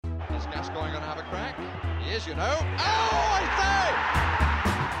Gascoigne going to have a crack. He is, you know. Oh, I say!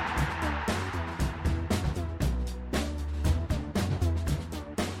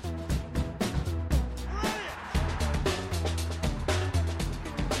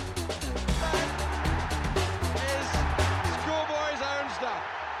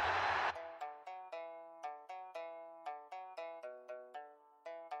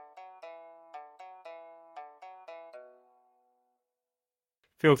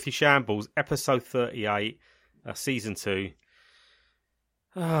 Filthy Shambles, episode 38, season 2.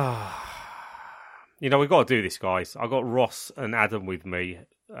 You know, we've got to do this, guys. I've got Ross and Adam with me.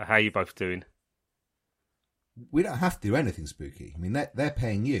 How are you both doing? We don't have to do anything spooky. I mean, they're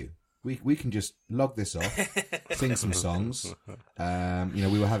paying you. We can just log this off, sing some songs. You know,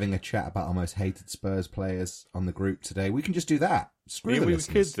 we were having a chat about our most hated Spurs players on the group today. We can just do that. Screw the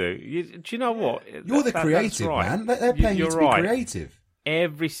listeners. We could do. Do you know what? You're the creative, right. man. They're paying you to be creative.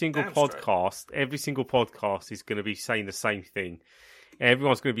 Every single podcast is going to be saying the same thing.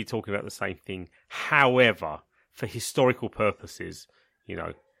 Everyone's going to be talking about the same thing. However, for historical purposes, you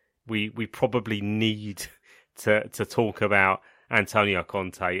know, we probably need to talk about Antonio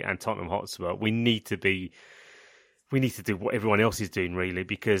Conte and Tottenham Hotspur. We need to do what everyone else is doing, really,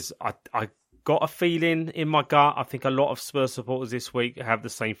 because I got a feeling in my gut. I think a lot of Spurs supporters this week have the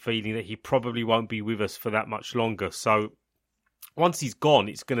same feeling that he probably won't be with us for that much longer. So once he's gone,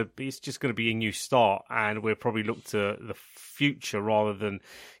 it's just going to be a new start, and we'll probably look to the future rather than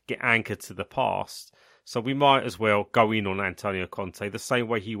get anchored to the past. So we might as well go in on Antonio Conte the same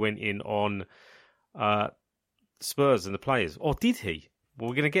way he went in on Spurs and the players. Or did he? Well,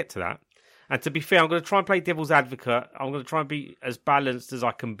 we're going to get to that. And to be fair, I'm going to try and play devil's advocate. I'm going to try and be as balanced as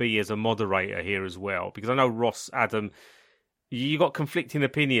I can be as a moderator here as well, because I know Ross, Adam, you got conflicting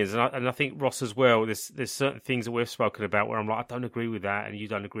opinions, and I think Ross as well. There's certain things that we've spoken about where I'm like, I don't agree with that, and you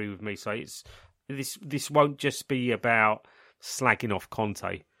don't agree with me. So this won't just be about slagging off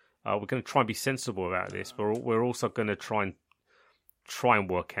Conte. We're going to try and be sensible about this, but we're also going to try and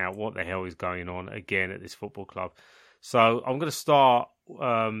work out what the hell is going on again at this football club. So I'm going to start.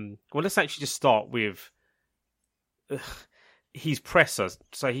 Let's actually just start with his presser.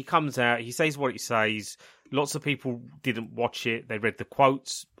 So he comes out, he says what he says. Lots of people didn't watch it. They read the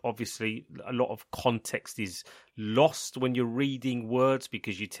quotes. Obviously, a lot of context is lost when you're reading words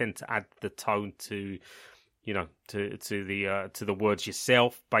because you tend to add the tone to, you know, to the words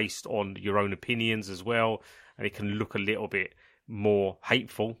yourself based on your own opinions as well, and it can look a little bit more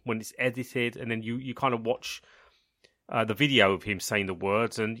hateful when it's edited. And then you kind of watch the video of him saying the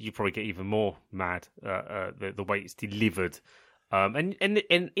words, and you probably get even more mad the way it's delivered. And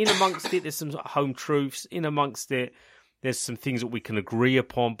in amongst it, there's some home truths. In amongst it, there's some things that we can agree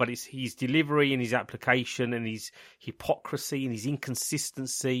upon. But it's his delivery and his application and his hypocrisy and his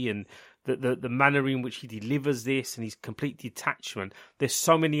inconsistency and the manner in which he delivers this and his complete detachment. There's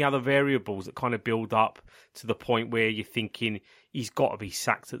so many other variables that kind of build up to the point where you're thinking he's got to be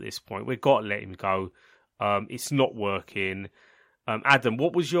sacked at this point. We've got to let him go. It's not working. Adam,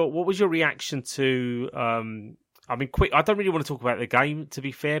 what was your reaction to? I mean, quick. I don't really want to talk about the game, to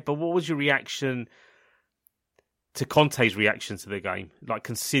be fair, but what was your reaction to Conte's reaction to the game? Like,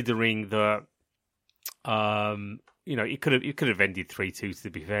 considering that, you know, it could have ended 3-2. To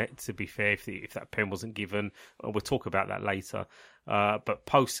be fair, if that pen wasn't given, we'll talk about that later. But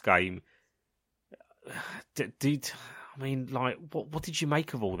post game, what did you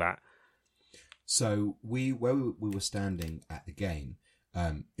make of all that? So where we were standing at the game,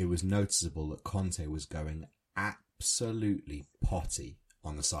 it was noticeable that Conte was going absolutely potty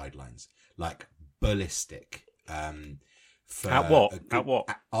on the sidelines, like ballistic. At what?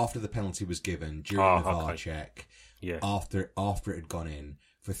 After the penalty was given, during the VAR check, yeah. After it had gone in,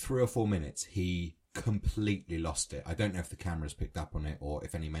 for 3 or 4 minutes, he completely lost it. I don't know if the cameras picked up on it or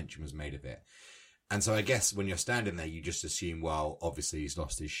if any mention was made of it. And so I guess when you're standing there, you just assume, well, obviously he's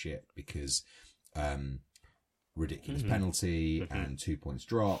lost his shit because ridiculous penalty and 2 points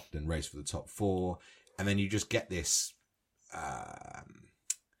dropped and race for the top 4. And then you just get this,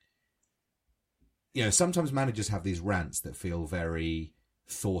 you know, sometimes managers have these rants that feel very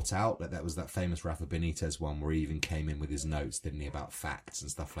thought out. Like that was that famous Rafa Benitez one where he even came in with his notes, didn't he, about facts and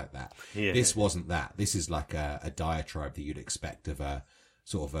stuff like that. Yeah. This wasn't that. This is like a diatribe that you'd expect of a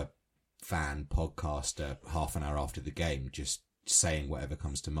sort of a fan podcaster half an hour after the game, just saying whatever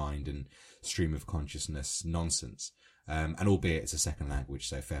comes to mind and stream of consciousness nonsense. And albeit it's a second language,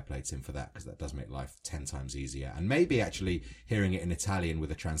 so fair play to him for that, because that does make life 10 times easier. And maybe actually hearing it in Italian with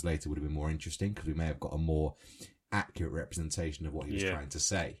a translator would have been more interesting, because we may have got a more accurate representation of what he was trying to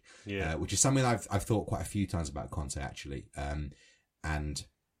say. Yeah. Which is something I've thought quite a few times about Conte, actually. And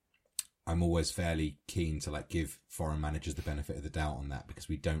I'm always fairly keen to like give foreign managers the benefit of the doubt on that because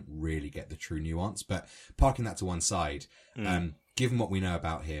we don't really get the true nuance. But parking that to one side, given what we know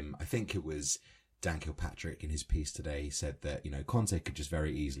about him, I think it was Dan Kilpatrick in his piece today said that, you know, Conte could just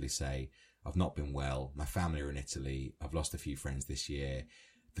very easily say, I've not been well. My family are in Italy. I've lost a few friends this year.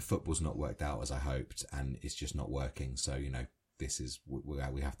 The football's not worked out as I hoped and it's just not working. So, you know, this is where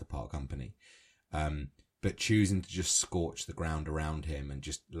we have to part company. But choosing to just scorch the ground around him and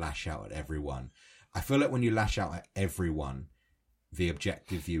just lash out at everyone. I feel like when you lash out at everyone, the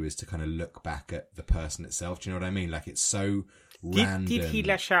objective view is to kind of look back at the person itself. Do you know what I mean? Like it's so random. Did he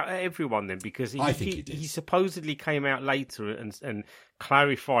lash out at everyone then? Because I think he did. He supposedly came out later and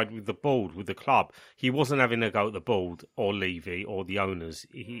clarified with the board, with the club. He wasn't having a go at the board or Levy or the owners.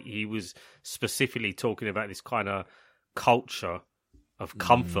 He was specifically talking about this kind of culture of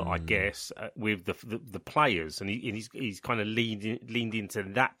comfort, I guess, with the players, and he's kind of leaned into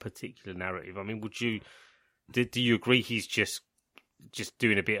that particular narrative. I mean, do you agree he's just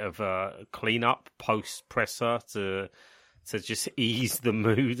doing a bit of a clean up post presser to just ease the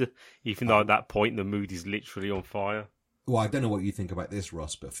mood, even though at that point the mood is literally on fire? Well, I don't know what you think about this,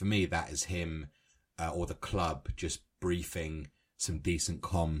 Ross, but for me that is him or the club just briefing some decent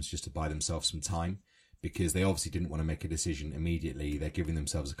comms just to buy themselves some time. Because they obviously didn't want to make a decision immediately. They're giving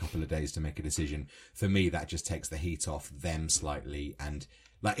themselves a couple of days to make a decision. For me, that just takes the heat off them slightly. And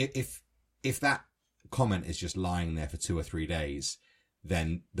like, if that comment is just lying there for 2 or 3 days,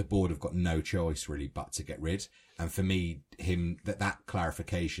 then the board have got no choice really but to get rid. And for me, that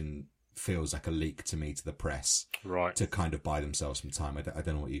clarification feels like a leak to me to the press, right? To kind of buy themselves some time. I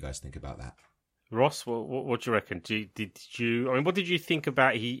don't know what you guys think about that. Ross, what do you reckon? Did you? I mean, what did you think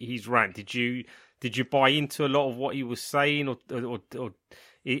about his rant? Did you buy into a lot of what he was saying, or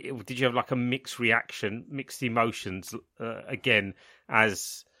did you have like a mixed reaction, mixed emotions? Again,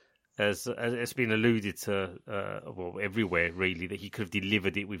 as it's been alluded to, well, everywhere really, that he could have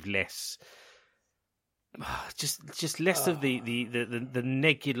delivered it with less, just less of the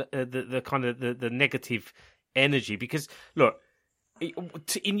negative energy. Because look,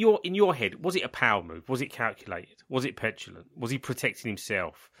 in your head, was it a power move? Was it calculated? Was it petulant? Was he protecting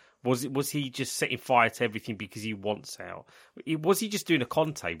himself? Was he just setting fire to everything because he wants out? Was he just doing a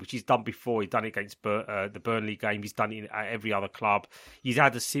Conte, which he's done before? He's done it against the Burnley game. He's done it at every other club. He's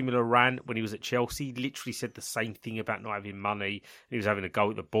had a similar rant when he was at Chelsea. He literally said the same thing about not having money. He was having a go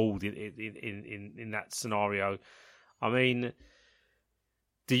at the board in that scenario. I mean,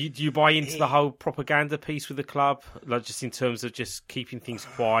 do you buy into the whole propaganda piece with the club? Like just in terms of just keeping things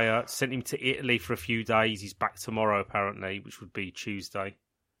quiet? Sent him to Italy for a few days. He's back tomorrow apparently, which would be Tuesday.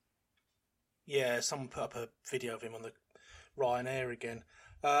 Yeah, someone put up a video of him on the Ryanair again.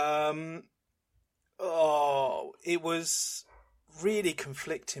 It was really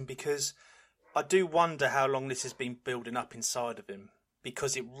conflicting because I do wonder how long this has been building up inside of him,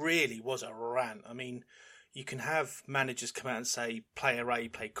 because it really was a rant. I mean, you can have managers come out and say player A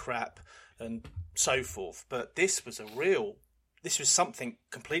played crap and so forth, but this was something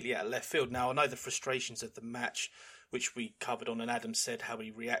completely out of left field. Now, I know the frustrations of the match, which we covered on, and Adam said how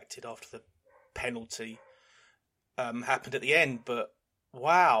he reacted after the penalty happened at the end, but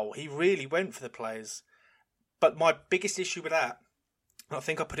wow, he really went for the players. But my biggest issue with that, and I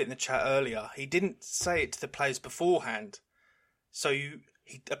think I put it in the chat earlier, he didn't say it to the players beforehand. So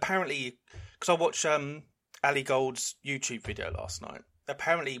he apparently, because I watched Ali Gold's YouTube video last night,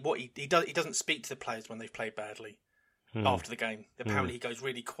 apparently what he doesn't speak to the players when they've played badly after the game. Apparently he goes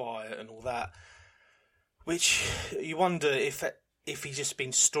really quiet and all that, which you wonder if he's just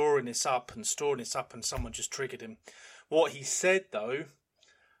been storing this up and someone just triggered him. What he said, though,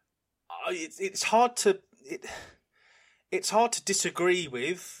 it's hard to disagree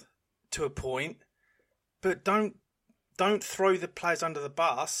with to a point, but don't throw the players under the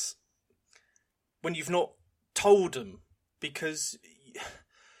bus when you've not told them, because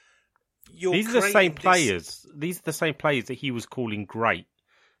these are the same players. These are the same players that he was calling great,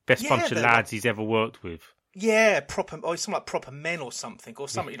 best bunch of lads he's ever worked with. Yeah, something like proper men or something. I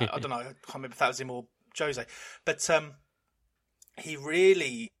don't know. I can't remember if that was him or Jose. But he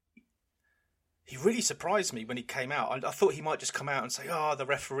really surprised me when he came out. I thought he might just come out and say, "Oh, the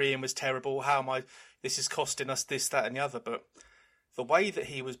refereeing was terrible. This is costing us this, that, and the other." But the way that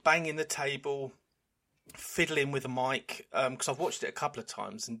he was banging the table, fiddling with the mic, because I've watched it a couple of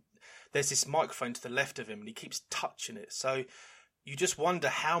times, and there's this microphone to the left of him, and he keeps touching it. So you just wonder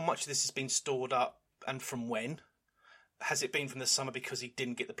how much of this has been stored up. And from when? Has it been from the summer because he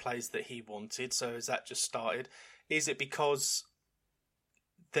didn't get the players that he wanted? So has that just started? Is it because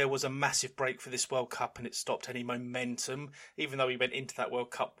there was a massive break for this World Cup and it stopped any momentum, even though he went into that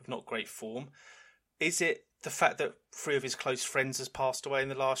World Cup with not great form? Is it the fact that 3 of his close friends has passed away in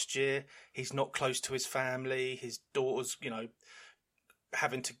the last year? He's not close to his family. His daughter's,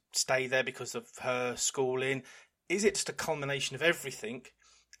 having to stay there because of her schooling. Is it just a culmination of everything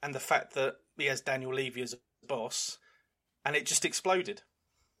and the fact that he has Daniel Levy as a boss and it just exploded?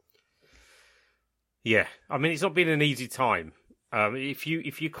 Yeah, I mean, it's not been an easy time. If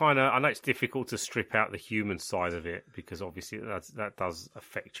you kind of, I know it's difficult to strip out the human side of it because obviously that does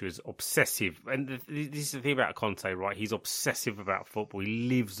affect you as obsessive. And this is the thing about Conte, right? He's obsessive about football. He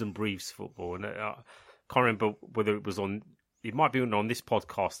lives and breathes football. And I can't remember whether it was on, it might be on this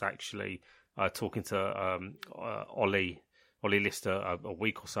podcast actually, talking to Ollie Lister a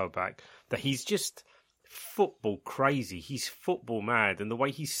week or so back, that he's just football crazy. He's football mad, and the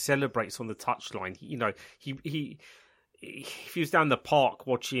way he celebrates on the touchline, he if he was down the park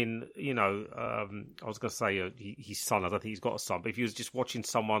watching, I was going to say his son, I don't think he's got a son, but if he was just watching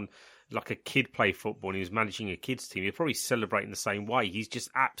someone like a kid play football and he was managing a kids team, he'd probably celebrate in the same way. He's just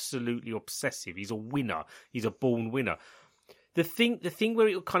absolutely obsessive. He's a winner. He's a born winner. The thing where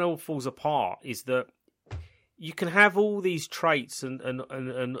it kind of all falls apart is that you can have all these traits and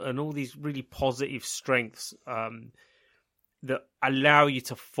all these really positive strengths that allow you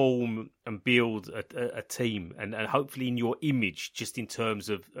to form and build a team and hopefully in your image, just in terms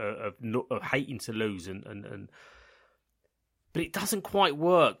of hating to lose but it doesn't quite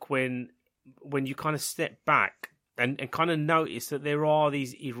work when you kind of step back and kind of notice that there are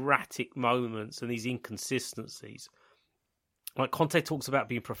these erratic moments and these inconsistencies. Like Conte talks about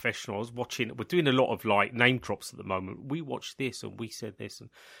being professional. I was watching, we're doing a lot of like name drops at the moment. We watched this and we said this.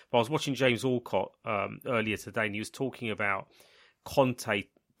 But I was watching James Alcott earlier today and he was talking about Conte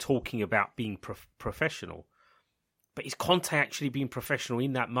talking about being professional. But is Conte actually being professional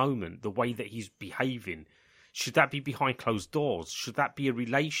in that moment, the way that he's behaving? Should that be behind closed doors? Should that be a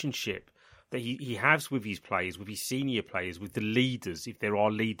relationship that he has with his players, with his senior players, with the leaders, if there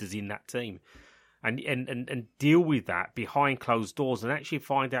are leaders in that team? And deal with that behind closed doors and actually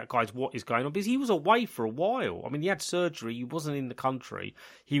find out, guys, what is going on. Because he was away for a while. I mean, he had surgery. He wasn't in the country.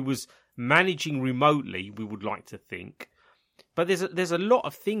 He was managing remotely, we would like to think. But there's a lot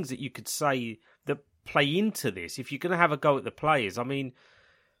of things that you could say that play into this. If you're going to have a go at the players, I mean,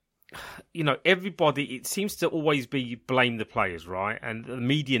 everybody, it seems to always be blame the players, right? And the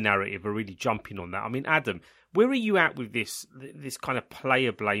media narrative are really jumping on that. I mean, Adam, where are you at with this kind of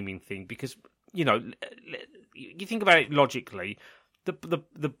player blaming thing? Because you think about it logically,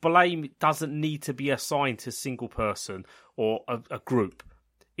 the blame doesn't need to be assigned to a single person or a group.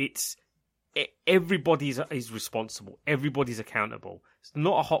 Everybody is responsible. Everybody's accountable. It's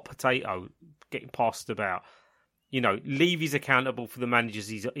not a hot potato getting passed about. Levy's accountable for the managers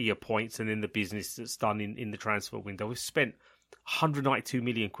he appoints and in the business that's done in the transfer window. We've spent 192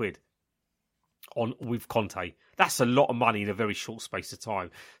 million quid with Conte. That's a lot of money in a very short space of time.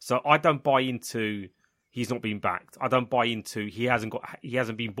 So I don't buy into he's not being backed. I don't buy into he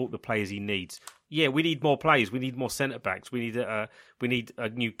hasn't been bought the players he needs. Yeah, we need more players. We need more centre backs. We need a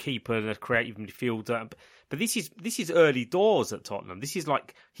new keeper and a creative midfielder. But this is early doors at Tottenham. This is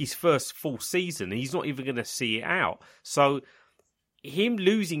like his first full season, and he's not even going to see it out. So him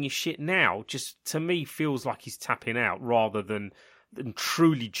losing his shit now just to me feels like he's tapping out rather than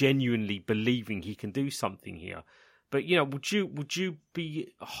truly, genuinely believing he can do something here. But would you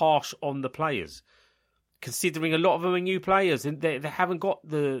be harsh on the players, considering a lot of them are new players and they haven't got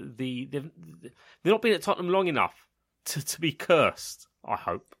they've not been at Tottenham long enough to be cursed? I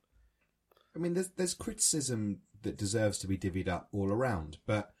hope. I mean, there's criticism that deserves to be divvied up all around,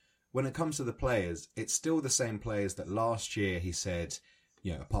 but when it comes to the players, it's still the same players that last year he said,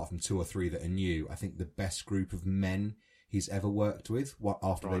 apart from 2 or 3 that are new, I think the best group of men he's ever worked with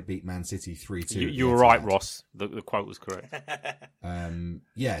after they beat Man City 3-2. You were right, Ross. The quote was correct.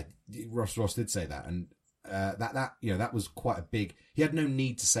 Yeah, Ross did say that, and that was quite a big. He had no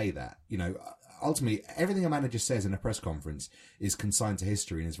need to say that. Ultimately, everything a manager says in a press conference is consigned to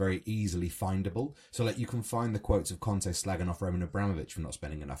history and is very easily findable. So, you can find the quotes of Conte slagging off Roman Abramovich for not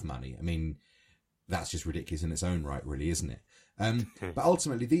spending enough money. I mean, that's just ridiculous in its own right, really, isn't it? But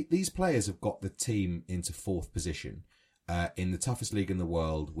ultimately, these players have got the team into 4th position. In the toughest league in the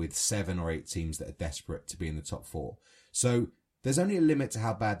world, with 7 or 8 teams that are desperate to be in the top 4. So there's only a limit to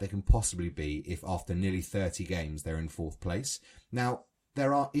how bad they can possibly be if after nearly 30 games they're in 4th place. Now,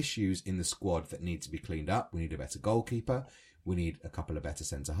 there are issues in the squad that need to be cleaned up. We need a better goalkeeper. We need a couple of better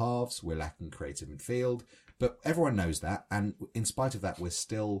centre-halves. We're lacking creative midfield. But everyone knows that, and in spite of that, we're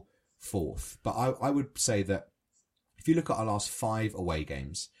still 4th. But I would say that If you look at our last 5 away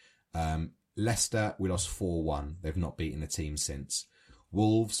games, Leicester, we lost 4-1. They've not beaten a team since.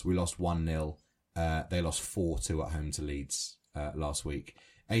 Wolves, we lost 1-0. They lost 4-2 at home to Leeds last week.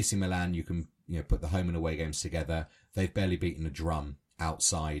 AC Milan, you can put the home and away games together. They've barely beaten a drum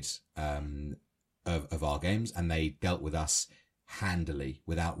outside of our games, and they dealt with us handily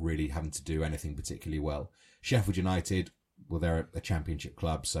without really having to do anything particularly well. Sheffield United, well, they're a championship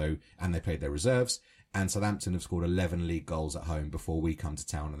club, and they played their reserves. And Southampton have scored 11 league goals at home before we come to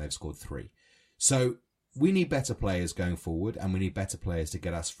town, and they've scored 3. So we need better players going forward, and we need better players to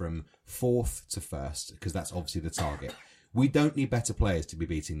get us from 4th to 1st, because that's obviously the target. We don't need better players to be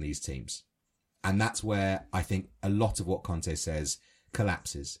beating these teams. And that's where I think a lot of what Conte says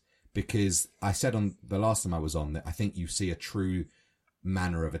collapses. Because I said on the last time I was on that I think you see a true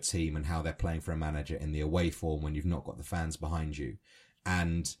manner of a team and how they're playing for a manager in the away form when you've not got the fans behind you.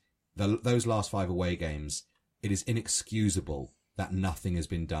 And those last 5 away games, it is inexcusable that nothing has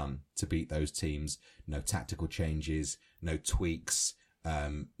been done to beat those teams. No tactical changes, no tweaks,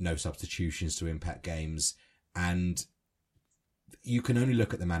 no substitutions to impact games. And you can only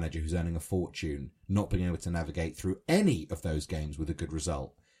look at the manager who's earning a fortune, not being able to navigate through any of those games with a good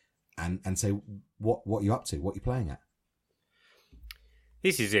result, and say, what are you up to? What are you playing at?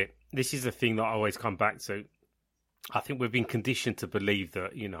 This is it. This is the thing that I always come back to. I think we've been conditioned to believe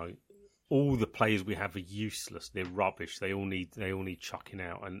that, all the players we have are useless. They're rubbish. They all need chucking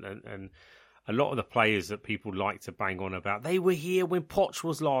out. And a lot of the players that people like to bang on about, they were here when Poch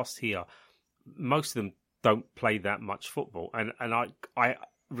was last here. Most of them don't play that much football, and I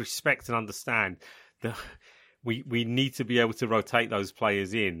respect and understand that we need to be able to rotate those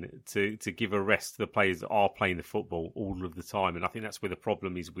players in to give a rest to the players that are playing the football all of the time. And I think that's where the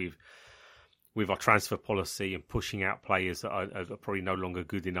problem is with our transfer policy and pushing out players that are probably no longer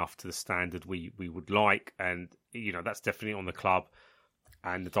good enough to the standard we would like. And that's definitely on the club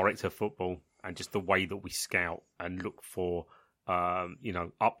and the director of football and just the way that we scout and look for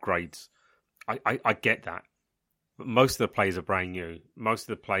upgrades. I get that, but most of the players are brand new. Most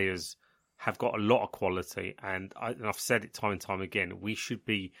of the players have got a lot of quality, and I've said it time and time again, we should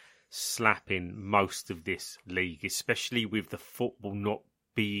be slapping most of this league, especially with the football not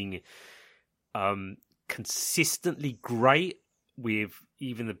being consistently great with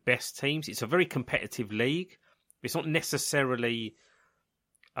even the best teams. It's a very competitive league. It's not necessarily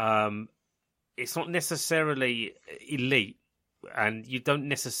elite. And you don't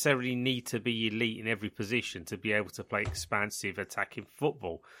necessarily need to be elite in every position to be able to play expansive attacking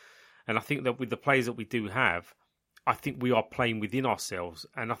football. And I think that with the players that we do have, I think we are playing within ourselves.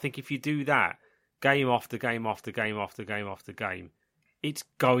 And I think if you do that game after game after game after game after game, it's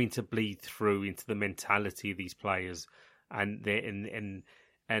going to bleed through into the mentality of these players. And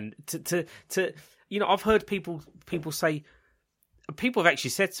I've heard people say, people have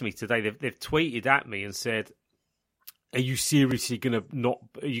actually said to me today, they've tweeted at me and said, Are you seriously going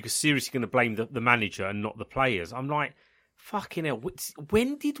to blame the manager and not the players? I'm like, fucking hell.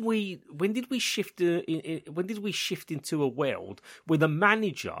 When did we shift into a world where the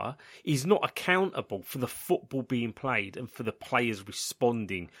manager is not accountable for the football being played and for the players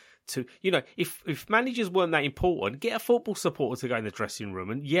responding to, if managers weren't that important, get a football supporter to go in the dressing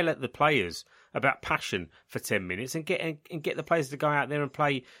room and yell at the players about passion for 10 minutes and get the players to go out there and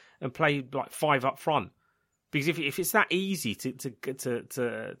play like 5 up front. Because if it's that easy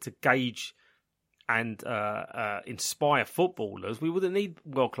to gauge and inspire footballers, we wouldn't need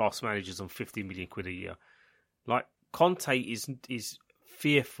world-class managers on 50 million quid a year. Like, Conte is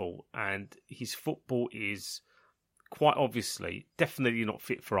fearful, and his football is quite obviously definitely not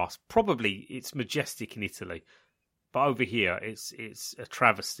fit for us. Probably it's majestic in Italy, but over here it's a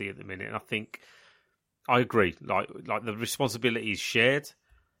travesty at the minute. And I think I agree. Like the responsibility is shared.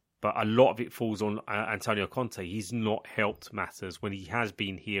 But a lot of it falls on Antonio Conte. He's not helped matters when he has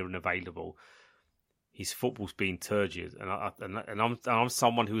been here and available. His football's been turgid, and I'm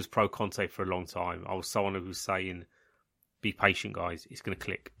someone who was pro Conte for a long time. I was someone who was saying, "Be patient, guys. It's going to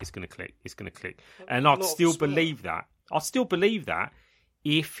click. It's going to click. It's going to click." And I'd still believe that. I'd still believe that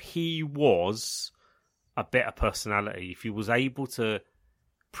if he was a better personality, if he was able to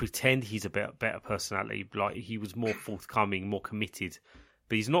pretend he's a better personality, like he was more forthcoming, more committed.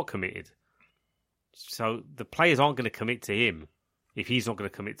 But he's not committed. So the players aren't going to commit to him if he's not going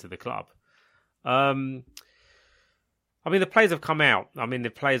to commit to the club. The players have come out.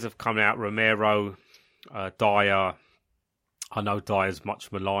 Romero, Dyer. I know Dyer's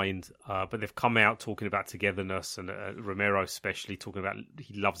much maligned, but they've come out talking about togetherness, and Romero especially talking about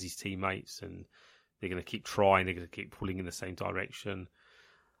he loves his teammates and they're going to keep trying, they're going to keep pulling in the same direction.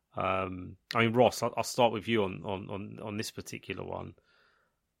 I mean, Ross, I'll start with you on this particular one.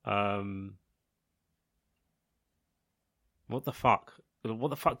 What the fuck? What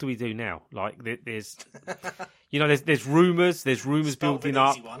the fuck do we do now? Like, there's rumours. There's rumours building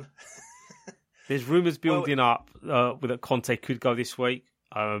up. There's rumours building up that Conte could go this week.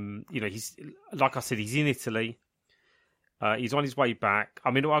 He's, like I said, he's in Italy. He's on his way back. I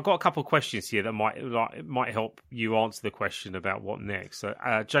mean, I've got a couple of questions here that might help you answer the question about what next. So,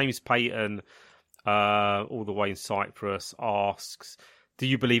 James Payton, all the way in Cyprus, asks, do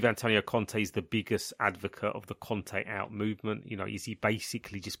you believe Antonio Conte is the biggest advocate of the Conte out movement? Is he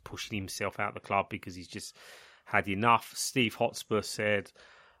basically just pushing himself out of the club because he's just had enough? Steve Hotspur said,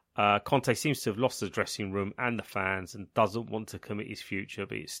 Conte seems to have lost the dressing room and the fans and doesn't want to commit his future,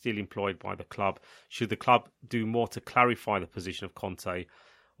 but is still employed by the club. Should the club do more to clarify the position of Conte?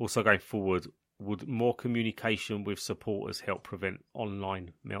 Also going forward, would more communication with supporters help prevent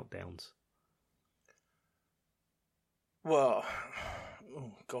online meltdowns? Well,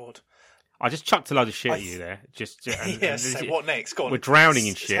 oh God. I just chucked a load of shit at you there. So what next? Go on. We're drowning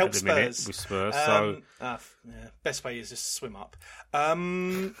in shit at the minute with Spurs. Best way is just swim up.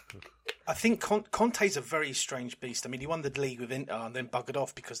 I think Conte's a very strange beast. I mean, he won the league with Inter and then buggered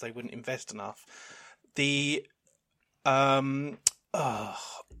off because they wouldn't invest enough. The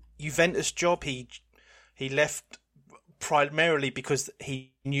Juventus job, he left primarily because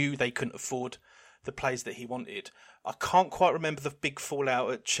he knew they couldn't afford the players that he wanted. I can't quite remember the big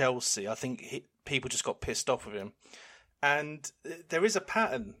fallout at Chelsea. I think people just got pissed off with him. And there is a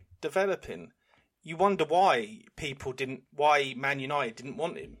pattern developing. You wonder why why Man United didn't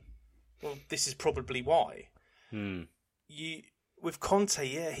want him. Well, this is probably why. With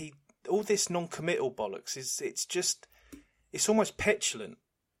Conte, all this non-committal bollocks it's almost petulant.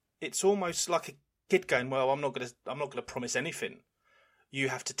 It's almost like a kid going, well, I'm not gonna promise anything. You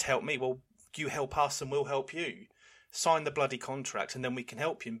have to tell me, well, you help us and we'll help you. Sign the bloody contract and then we can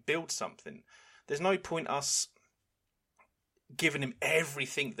help you and build something. There's no point us giving him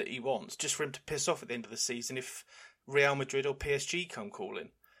everything that he wants just for him to piss off at the end of the season if Real Madrid or PSG come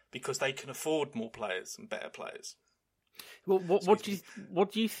calling because they can afford more players and better players. Well, what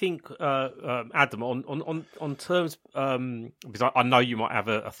do you think, Adam, on terms? Because I know you might have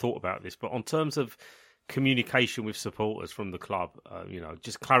a thought about this, but on terms of communication with supporters from the club,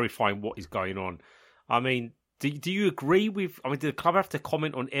 just clarifying what is going on. I mean, do you agree with? I mean, do the club have to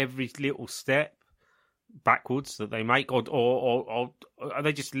comment on every little step backwards that they make, or are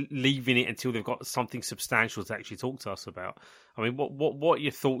they just leaving it until they've got something substantial to actually talk to us about? I mean, what are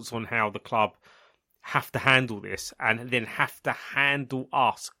your thoughts on how the club have to handle this and then have to handle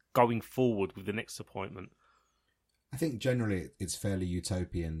us going forward with the next appointment? I think generally it's fairly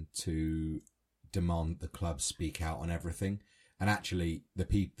utopian to demand the club speak out on everything. And actually,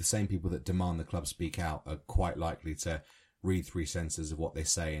 the same people that demand the club speak out are quite likely to read 3 sentences of what they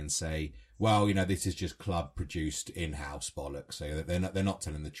say and say, well, this is just club-produced in-house bollocks. So they're not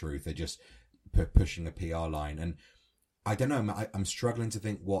telling the truth. They're just pushing a PR line. And I don't know. I'm struggling to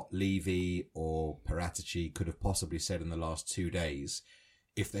think what Levy or Paratici could have possibly said in the last 2 days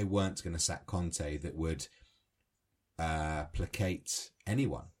if they weren't going to sack Conte that would placate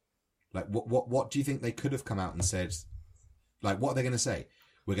anyone. Like, what do you think they could have come out and said? Like, what are they going to say?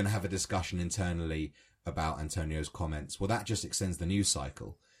 We're going to have a discussion internally about Antonio's comments. Well, that just extends the news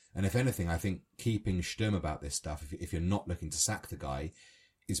cycle. And if anything, I think keeping stum about this stuff, if you're not looking to sack the guy,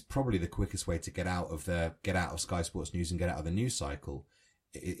 is probably the quickest way to get out of Sky Sports News and get out of the news cycle.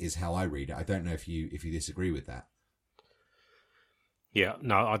 Is how I read it. I don't know if you disagree with that. Yeah,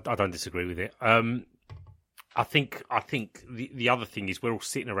 no, I don't disagree with it. I think the other thing is we're all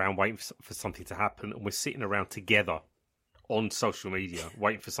sitting around waiting for something to happen, and we're sitting around together on social media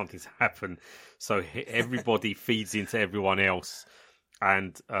waiting for something to happen, so everybody feeds into everyone else,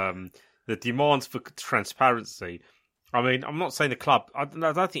 and the demands for transparency. I mean, I'm not saying the club. I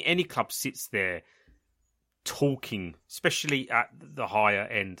don't think any club sits there talking, especially at the higher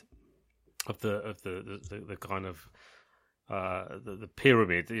end of the kind of the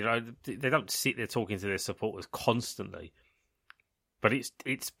pyramid. They don't sit there talking to their supporters constantly. But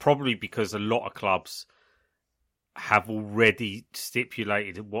it's probably because a lot of clubs have already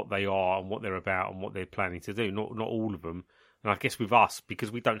stipulated what they are and what they're about and what they're planning to do. Not all of them. And I guess with us,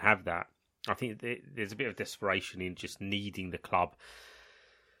 because we don't have that, I think there's a bit of desperation in just needing the club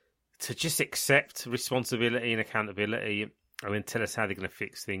to just accept responsibility and accountability and then tell us how they're going to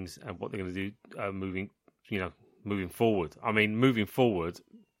fix things and what they're going to do moving forward. I mean, moving forward,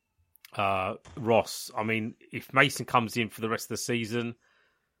 Ross, I mean, if Mason comes in for the rest of the season,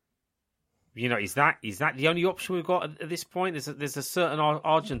 You know, is that the only option we've got at this point? There's a certain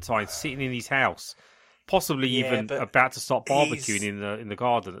Argentine sitting in his house, possibly even about to start barbecuing in the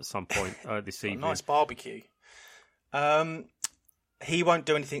garden at some point this evening. Nice barbecue. He won't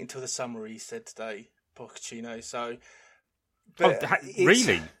do anything until the summer, he said today, Pochettino. So,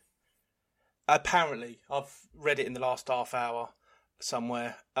 really? Apparently, I've read it in the last half hour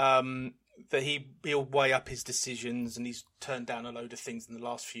somewhere. That he'll weigh up his decisions, and he's turned down a load of things in the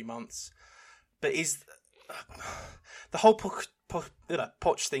last few months. But the whole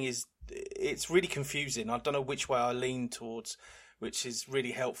Poch thing it's really confusing. I don't know which way I lean towards, which is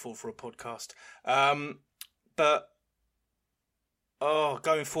really helpful for a podcast. But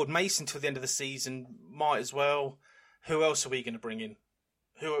going forward, Mason till the end of the season might as well. Who else are we going to bring in?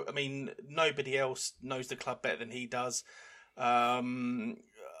 Nobody else knows the club better than he does.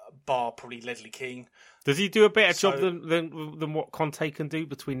 Bar probably Ledley King. Does he do a better job than what Conte can do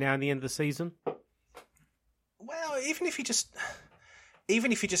between now and the end of the season? Well, even if he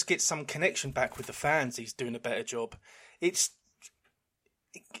just gets some connection back with the fans, he's doing a better job.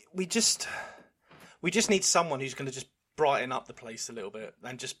 We just need someone who's going to just brighten up the place a little bit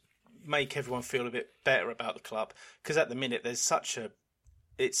and just make everyone feel a bit better about the club. Because at the minute, it's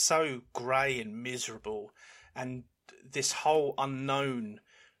so grey and miserable, and this whole unknown.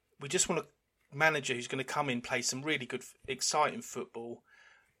 We just want a manager who's going to come in, play some really good, exciting football,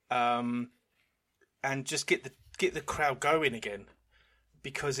 and just get the crowd going again.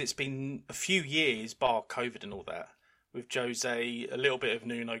 Because it's been a few years, bar COVID and all that, with Jose, a little bit of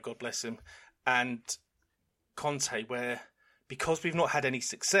Nuno, God bless him, and Conte, where because we've not had any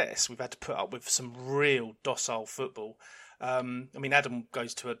success, we've had to put up with some real docile football. Adam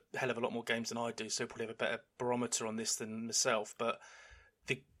goes to a hell of a lot more games than I do, so he'll probably have a better barometer on this than myself, but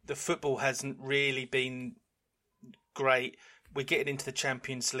the football hasn't really been great. We're getting into the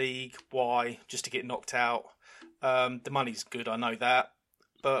Champions League. Why? Just to get knocked out. The money's good, I know that.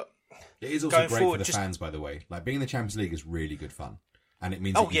 But it is also great for the fans, by the way. Like, being in the Champions League is really good fun. And it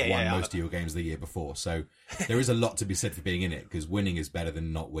means that you've won most of your games the year before. So there is a lot to be said for being in it, because winning is better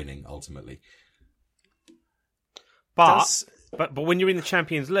than not winning, ultimately. But when you're in the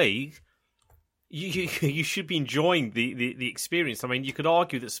Champions League, you should be enjoying the experience. I mean, you could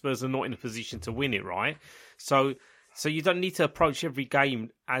argue that Spurs are not in a position to win it, right? So you don't need to approach every game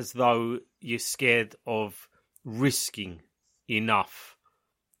as though you're scared of risking enough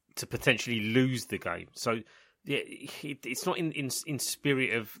to potentially lose the game. So it's not in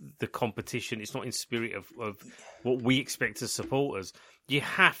spirit of the competition. It's not in spirit of what we expect as supporters. You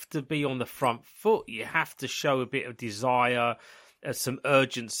have to be on the front foot. You have to show a bit of desire, some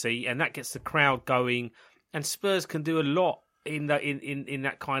urgency, and that gets the crowd going. And Spurs can do a lot in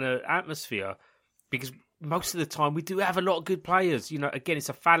that kind of atmosphere, because most of the time we do have a lot of good players. You know, again, it's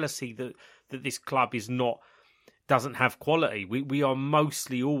a fallacy that this club doesn't have quality. We are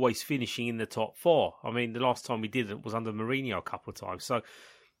mostly always finishing in the top four. I mean, the last time we didn't was under Mourinho a couple of times. So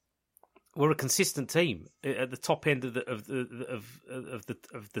we're a consistent team at the top end of the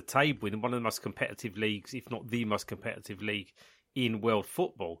table in one of the most competitive leagues, if not the most competitive league in world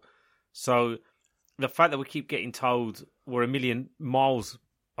football. So the fact that we keep getting told we're a million miles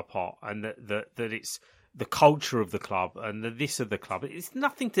apart, and that it's the culture of the club and the this of the club, it's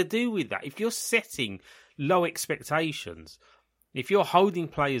nothing to do with that. If you're setting low expectations, if you're holding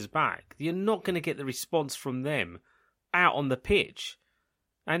players back, you're not going to get the response from them out on the pitch.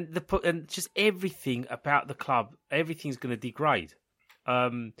 And just everything about the club, everything's going to degrade.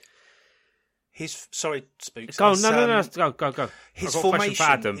 Sorry, Spooks. Go. No. Go. His I've got formation, a question for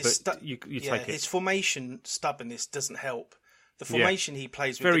Adam, but you take it. His formation stubbornness doesn't help. The formation he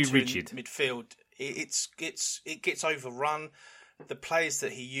plays with, very the two rigid in midfield, it gets overrun. The players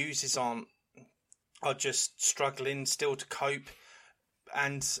that he uses are just struggling still to cope,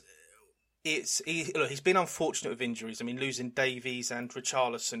 and he's been unfortunate with injuries. I mean, losing Davies and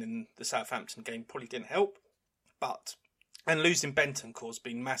Richarlison in the Southampton game probably didn't help, and losing Bentancur's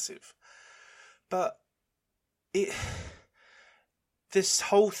been massive. But this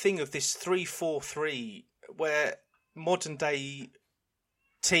whole thing of this 3-4-3, where modern day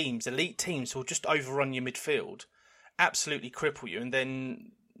teams, elite teams, will just overrun your midfield, absolutely cripple you, and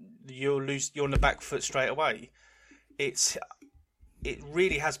then you're on the back foot straight away. It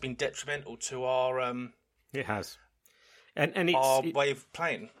really has been detrimental to our it has, and it's our way of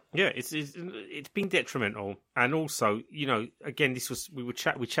playing. Yeah, it's been detrimental, and also, you know, again, we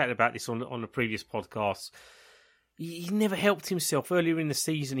chatted about this on the previous podcast. He never helped himself earlier in the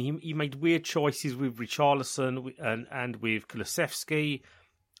season. He made weird choices with Richarlison and with Kulusevski.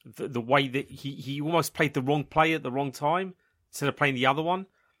 The way that he almost played the wrong player at the wrong time instead of playing the other one.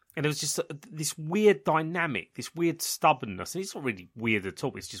 And there was just this weird dynamic, this weird stubbornness. And it's not really weird at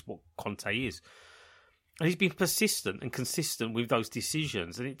all. It's just what Conte is. And he's been persistent and consistent with those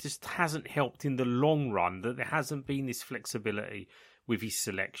decisions. And it just hasn't helped in the long run that there hasn't been this flexibility with his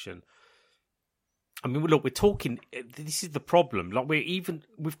selection. I mean, look, we're talking, this is the problem. Like, we're even,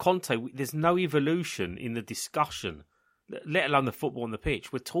 with Conte, there's no evolution in the discussion, let alone the football on the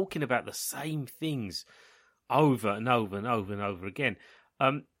pitch. We're talking about the same things over and over and over and over again.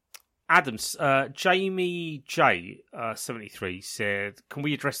 Adams, Jamie J, 73, said, can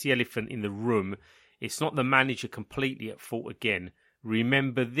we address the elephant in the room? It's not the manager completely at fault again.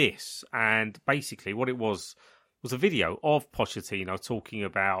 Remember this. And basically what it was a video of Pochettino talking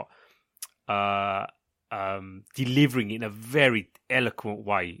about delivering in a very eloquent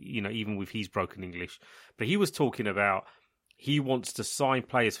way, even with his broken English. But he was talking about he wants to sign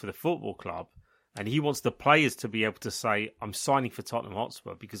players for the football club, and he wants the players to be able to say, I'm signing for Tottenham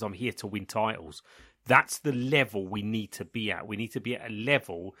Hotspur because I'm here to win titles. That's the level we need to be at. We need to be at a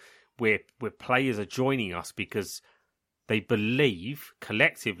level where players are joining us because they believe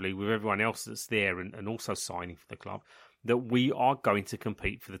collectively with everyone else that's there and also signing for the club that we are going to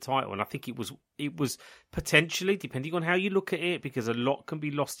compete for the title. And I think it was potentially, depending on how you look at it, because a lot can be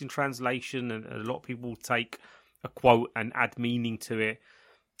lost in translation and a lot of people will take a quote and add meaning to it,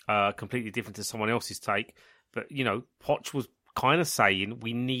 completely different to someone else's take. But, Poch was kind of saying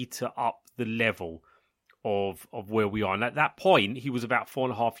we need to up the level of where we are. And at that point, he was about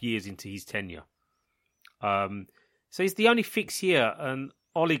 4.5 years into his tenure. So is the only fix here an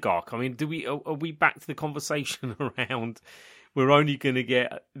oligarch? I mean, are we back to the conversation around we're only going to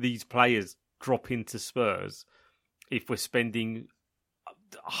get these players drop into Spurs if we're spending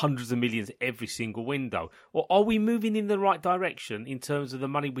hundreds of millions every single window? Or are we moving in the right direction in terms of the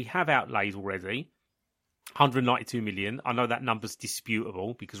money we have outlaid already? 192 million. I know that number's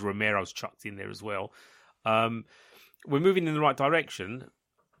disputable because Romero's chucked in there as well. We're moving in the right direction,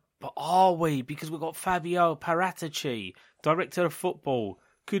 but are we? Because we've got Fabio Paratici, director of football,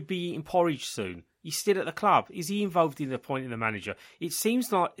 could be eating porridge soon. He's still at the club. Is he involved in appointing the manager? It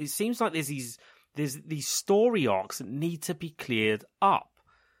seems like there's these story arcs that need to be cleared up,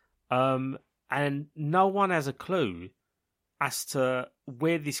 and no one has a clue as to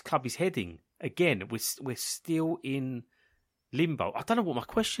where this club is heading. Again, we're still in limbo. I don't know what my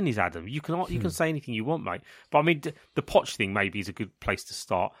question is, Adam. You can say anything you want, mate. But I mean, the Poch thing maybe is a good place to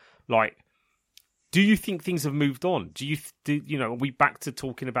start. Like, do you think things have moved on? Are we back to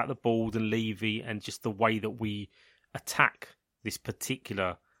talking about the Bald and Levy and just the way that we attack this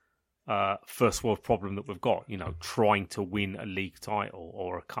particular first world problem that we've got? Trying to win a league title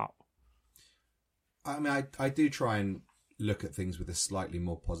or a cup. I mean, I do try and look at things with a slightly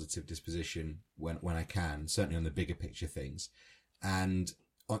more positive disposition when I can, certainly on the bigger picture things. And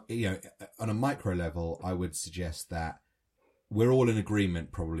on a micro level, I would suggest that we're all in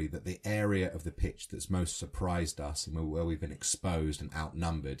agreement probably that the area of the pitch that's most surprised us and where we've been exposed and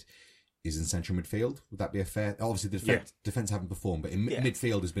outnumbered is in central midfield. Would that be a fair? Obviously, the defence haven't performed, but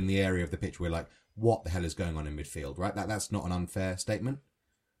midfield has been the area of the pitch where like, what the hell is going on in midfield, right? That's not an unfair statement.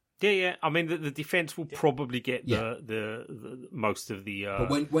 Yeah. I mean, the defence will probably get the most of the.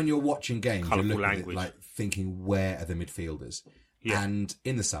 But when you're watching games, you're looking at it, language, like thinking, where are the midfielders? Yeah. And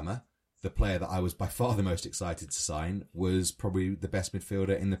in the summer, the player that I was by far the most excited to sign was probably the best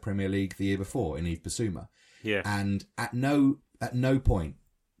midfielder in the Premier League the year before, in Yves Bissouma. Yeah. And at no point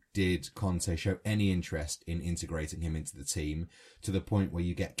did Conte show any interest in integrating him into the team, to the point where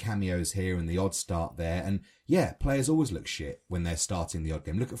you get cameos here and the odd start there. And players always look shit when they're starting the odd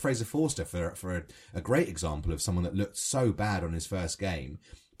game. Look at Fraser Forster for a great example of someone that looked so bad on his first game,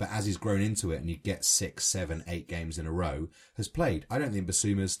 but as he's grown into it and you get 6, 7, 8 games in a row, has played. I don't think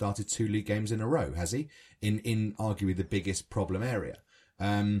Bissouma's started 2 league games in a row, has he? In arguably the biggest problem area.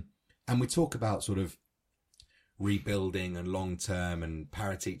 And we talk about sort of rebuilding and long term and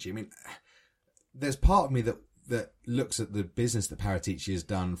Paratici. I mean, there's part of me that looks at the business that Paratici has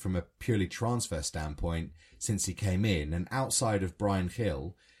done from a purely transfer standpoint since he came in, and outside of Bryan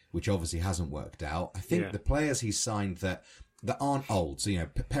Gil, which obviously hasn't worked out, I think the players he's signed that aren't old, so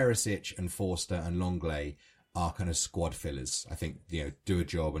Perisic and Forster and Longley are kind of squad fillers. I think do a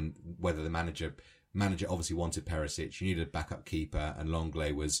job, and whether the manager obviously wanted Perisic, you needed a backup keeper, and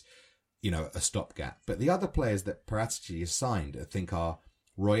Longley was a stopgap. But the other players that Paratici has signed, I think, are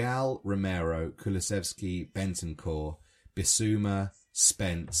Royal, Romero, Kulusevski, Bentancur, Bissouma,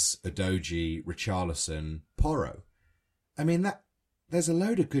 Spence, Udogie, Richarlison, Porro. I mean, there's a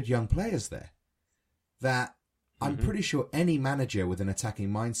load of good young players there that I'm pretty sure any manager with an attacking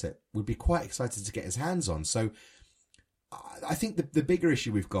mindset would be quite excited to get his hands on. So I think the bigger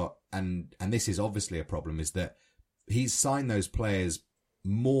issue we've got, and this is obviously a problem, is that he's signed those players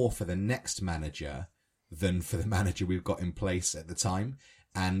more for the next manager than for the manager we've got in place at the time.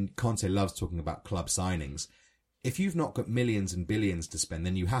 And Conte loves talking about club signings. If you've not got millions and billions to spend,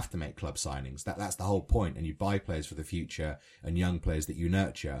 then you have to make club signings. That's the whole point. And you buy players for the future and young players that you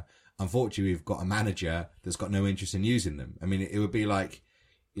nurture. Unfortunately, we've got a manager that's got no interest in using them. I mean, it would be like,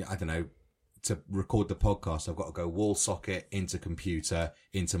 I don't know, to record the podcast, I've got to go wall socket into computer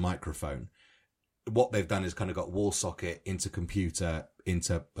into microphone. What they've done is kind of got wall socket into computer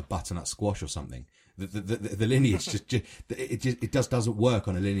into a butternut squash or something. The lineage it doesn't work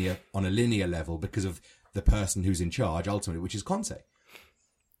on a linear level because of the person who's in charge ultimately, which is Conte.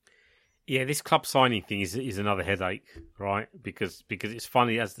 Yeah, this club signing thing is another headache, right? Because it's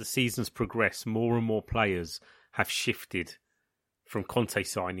funny, as the seasons progress, more and more players have shifted from Conte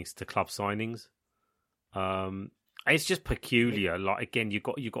signings to club signings. It's just peculiar. Like, again, you've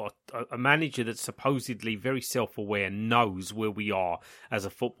got a manager that's supposedly very self-aware, knows where we are as a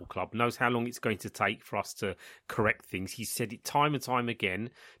football club, knows how long it's going to take for us to correct things. He's said it time and time again.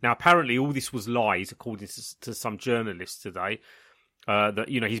 Now, apparently, all this was lies, according to some journalists today. That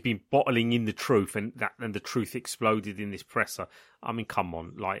he's been bottling in the truth, and the truth exploded in this presser. I mean, come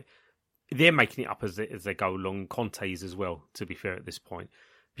on, like, they're making it up as they go along. Conte's as well, to be fair, at this point,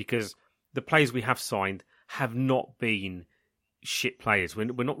 because the players we have signed have not been shit players. We're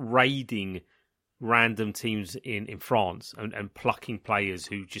not raiding random teams in France and plucking players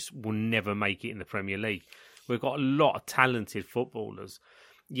who just will never make it in the Premier League. We've got a lot of talented footballers.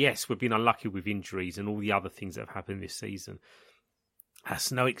 Yes, we've been unlucky with injuries and all the other things that have happened this season.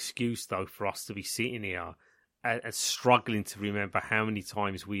 That's no excuse, though, for us to be sitting here and struggling to remember how many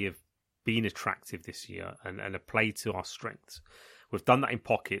times we have been attractive this year and have played to our strengths. We've done that in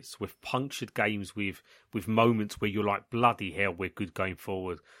pockets. We've punctured games with moments where you're like, bloody hell, we're good going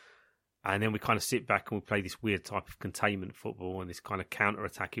forward. And then we kind of sit back and we play this weird type of containment football and this kind of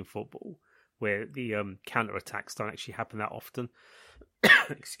counter-attacking football where the counter-attacks don't actually happen that often.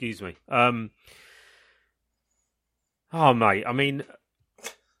 Excuse me. Oh, mate, I mean,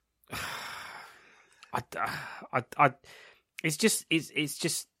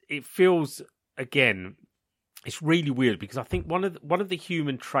 it feels, again, it's really weird because I think one of the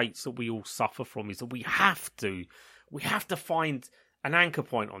human traits that we all suffer from is that we have to find an anchor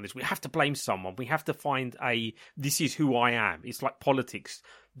point on this. We have to blame someone. We have to find this is who I am. It's like politics.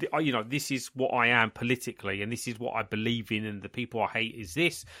 This is what I am politically, and this is what I believe in, and the people I hate is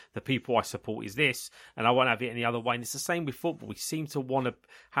this, the people I support is this, and I won't have it any other way. And it's the same with football. We seem to want to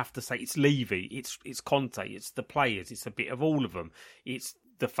have to say it's Levy, it's Conte, it's the players, it's a bit of all of them. It's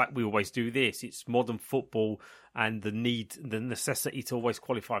the fact we always do this. It's modern football and the necessity to always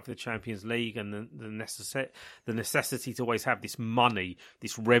qualify for the Champions League, and the necessity to always have this money,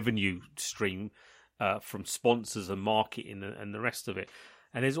 this revenue stream from sponsors and marketing and the rest of it.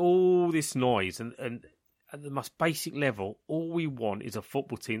 And there's all this noise, and at the most basic level, all we want is a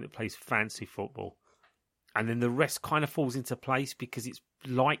football team that plays fancy football. And then the rest kind of falls into place because it's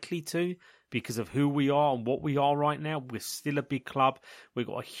likely to, because of who we are and what we are right now. We're still a big club. We've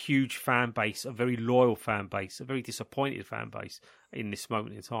got a huge fan base, a very loyal fan base, a very disappointed fan base in this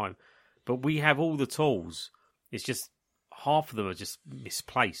moment in time. But we have all the tools. It's just half of them are just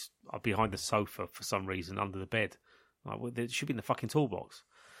misplaced behind the sofa for some reason, under the bed. Like, they should be in the fucking toolbox.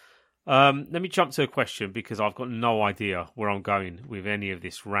 Let me jump to a question because I've got no idea where I'm going with any of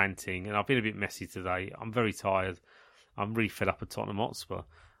this ranting, and I've been a bit messy today. I'm very tired. I'm really fed up at Tottenham Hotspur.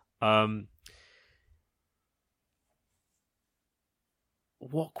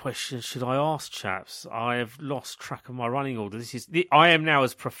 What question should I ask, chaps? I have lost track of my running order. I am now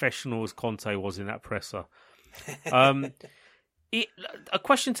as professional as Conte was in that presser. A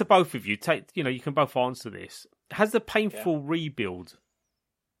question to both of you. You can both answer this. Has the painful rebuild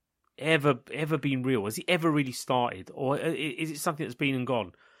ever been real? Has it ever really started, or is it something that's been and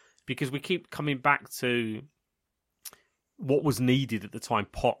gone? Because we keep coming back to what was needed at the time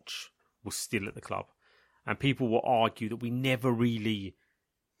Poch was still at the club, and people will argue that we never really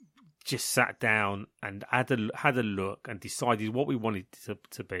just sat down and had a look and decided what we wanted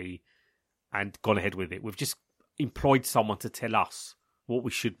to be and gone ahead with it. We've just employed someone to tell us what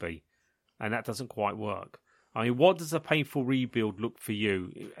we should be, and that doesn't quite work. I mean, what does a painful rebuild look for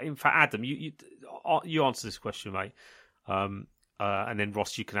you? In fact, Adam, you answer this question, mate, and then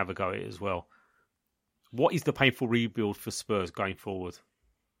Ross, you can have a go at it as well. What is the painful rebuild for Spurs going forward?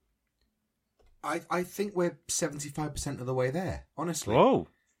 I think we're 75% of the way there, honestly. Oh.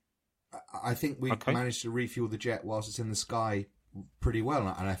 I think we've managed to refuel the jet whilst it's in the sky pretty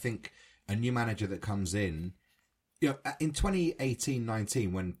well. And I think a new manager that comes in in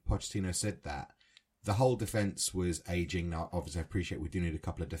 2018-19, when Pochettino said that, the whole defence was ageing. Now, obviously, I appreciate we do need a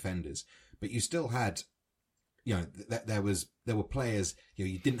couple of defenders, but you still had, there were players.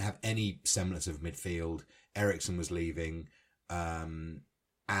 You didn't have any semblance of midfield. Eriksen was leaving.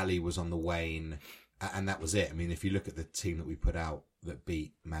 Ali was on the wane, and that was it. I mean, if you look at the team that we put out that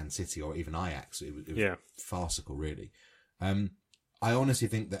beat Man City or even Ajax, it was farcical, really. I honestly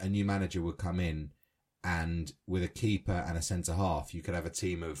think that a new manager would come in, and with a keeper and a centre half, you could have a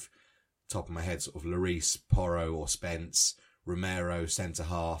team of, top of my head, sort of Lloris, Porro or Spence, Romero, centre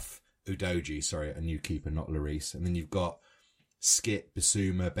half, Udogie, sorry, a new keeper, not Lloris. And then you've got Skip,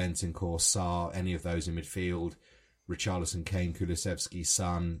 Bissouma, Bentancur, Sarr, any of those in midfield, Richarlison, Kane, Kulusevski,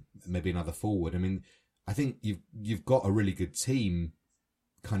 Son, maybe another forward. I mean, I think you've got a really good team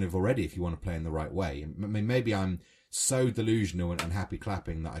kind of already if you want to play in the right way. I mean, maybe I'm so delusional and happy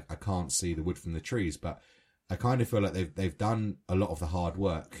clapping that I can't see the wood from the trees, but I kind of feel like they've done a lot of the hard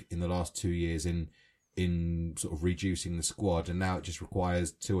work in the last 2 years in sort of reducing the squad, and now it just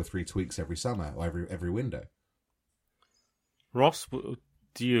requires 2 or 3 tweaks every summer or every window. Ross,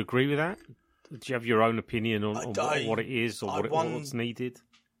 do you agree with that? Do you have your own opinion on what it is or what's needed?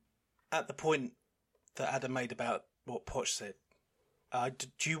 At the point that Adam made about what Poch said, I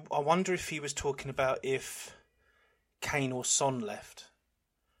wonder if he was talking about if Kane or Son left.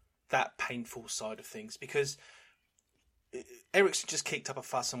 That painful side of things, because Eriksen just kicked up a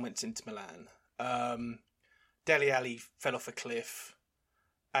fuss and went into Milan. Dele Alli fell off a cliff,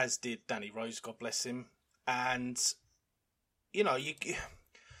 as did Danny Rose, God bless him. And,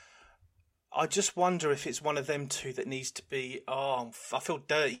 I just wonder if it's one of them two that needs to be, I feel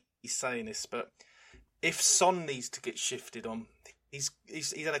dirty saying this, but if Son needs to get shifted on, he's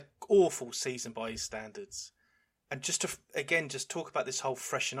had an awful season by his standards. And just to, talk about this whole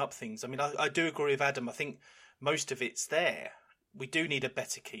freshen up things. I mean, I do agree with Adam. I think most of it's there. We do need a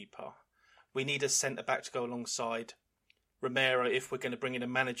better keeper. We need a centre-back to go alongside Romero if we're going to bring in a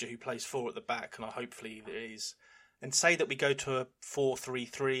manager who plays 4 at the back, and hopefully there is. And say that we go to a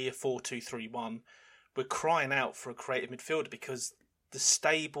 4-3-3, a 4-2-3-1. We're crying out for a creative midfielder, because the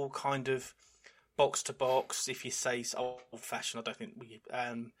stable kind of box-to-box, if you say old-fashioned, I don't think we...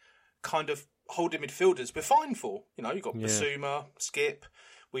 kind of holding midfielders we're fine for. You've got Bissouma, Skip,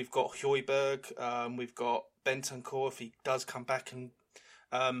 we've got Højbjerg, we've got Bentancur if he does come back and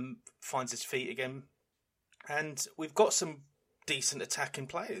finds his feet again. And we've got some decent attacking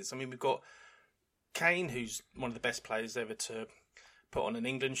players. I mean, we've got Kane, who's one of the best players ever to put on an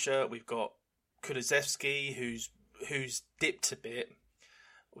England shirt. We've got Kulusevski, who's dipped a bit,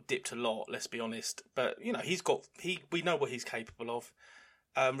 or dipped a lot, let's be honest. But, we know what he's capable of.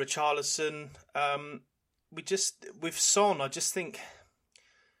 Richarlison, with Son, I just think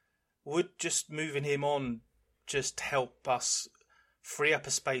would just moving him on just help us free up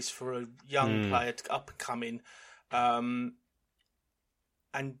a space for a young player to up and coming,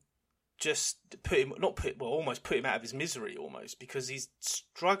 and just almost put him out of his misery almost, because he's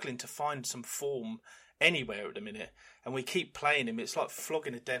struggling to find some form anywhere at the minute, and we keep playing him. It's like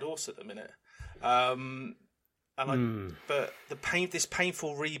flogging a dead horse at the minute. But this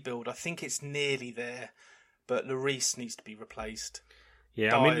painful rebuild, I think it's nearly there. But Lloris needs to be replaced.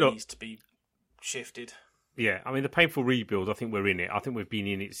 Yeah, Dyer needs to be shifted. Yeah, I mean, the painful rebuild, I think we're in it. I think we've been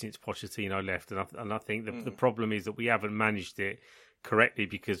in it since Pochettino left. And I think the problem is that we haven't managed it correctly,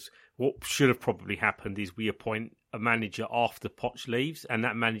 because what should have probably happened is we appoint a manager after Poch leaves, and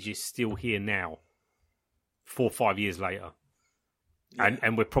that manager is still here now, 4 or 5 years later. Yeah.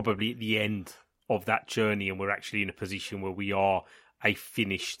 And we're probably at the end of that journey, and we're actually in a position where we are a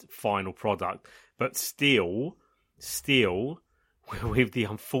finished final product. But still with the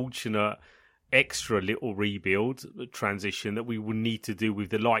unfortunate extra little rebuild transition that we will need to do with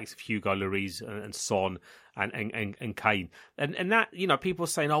the likes of Hugo Lloris and Son and Kane. And that, people are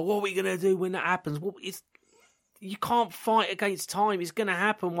saying, what are we going to do when that happens? Well, you can't fight against time. It's going to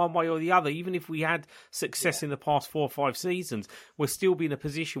happen one way or the other. Even if we had success in the past 4 or 5 seasons, we'll still be in a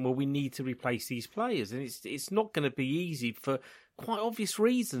position where we need to replace these players. And it's not going to be easy for quite obvious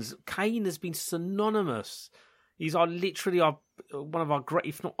reasons. Kane has been synonymous. He's literally one of our great,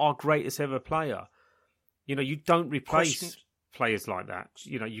 if not our greatest ever player. You don't replace players like that.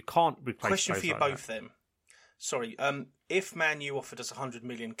 You can't replace Question players for you like both that. then. Sorry. If Man U offered us 100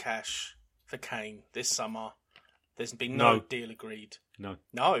 million cash for Kane this summer, there's been no deal agreed. No.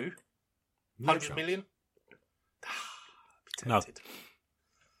 100 million? No.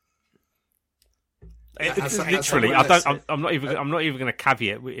 Literally, I'm not even going to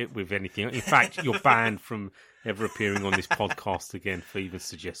caveat it with anything. In fact, you're banned from ever appearing on this podcast again for even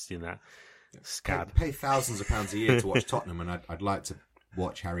suggesting that. Scab. Pay thousands of pounds a year to watch Tottenham, and I'd like to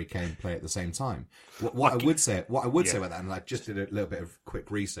watch Harry Kane play at the same time. What I would say about that, and I just did a little bit of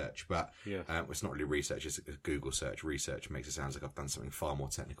quick research, but it's not really research, it's a Google search. Research makes it sound like I've done something far more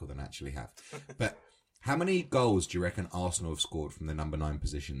technical than I actually have. But how many goals do you reckon Arsenal have scored from the number 9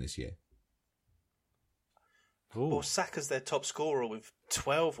 position this year? Ooh. Well, Saka's their top scorer with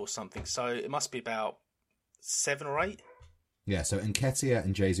 12 or something, so it must be about 7 or 8. Yeah, so Nketiah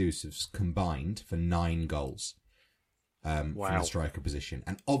and Jesus have combined for 9 goals from the striker position.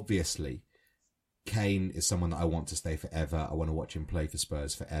 And obviously, Kane is someone that I want to stay forever. I want to watch him play for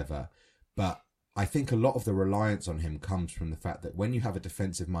Spurs forever. But I think a lot of the reliance on him comes from the fact that when you have a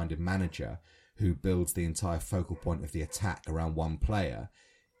defensive-minded manager who builds the entire focal point of the attack around one player,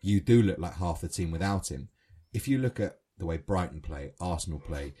 you do look like half the team without him. If you look at the way Brighton play, Arsenal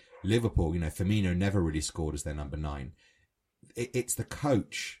play, Liverpool, Firmino never really scored as their number 9. It's the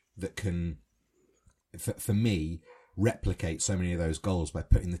coach that can, for me, replicate so many of those goals by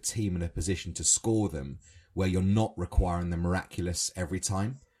putting the team in a position to score them where you're not requiring the miraculous every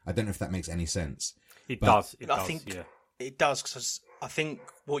time. I don't know if that makes any sense. It does. I think it does, because I think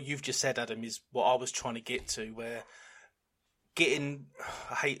what you've just said, Adam, is what I was trying to get to, where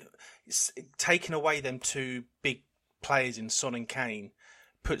taking away them 2 big players in Son and Kane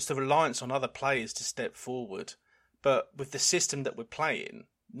puts the reliance on other players to step forward. But with the system that we're playing,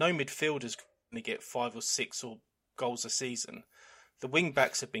 no midfielder's going to get 5 or 6 goals a season. The wing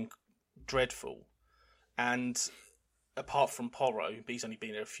backs have been dreadful, and apart from Porro, but he's only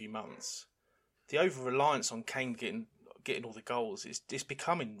been there a few months, the over reliance on Kane getting all the goals is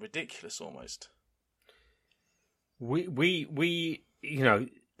becoming ridiculous almost. We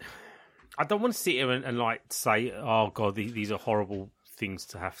I don't want to sit here and like say, oh God, these are horrible things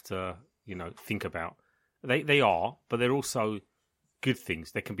to have to think about. They are, but they're also good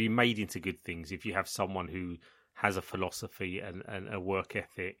things. They can be made into good things if you have someone who has a philosophy and a work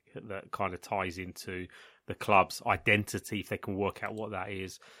ethic that kind of ties into the club's identity, if they can work out what that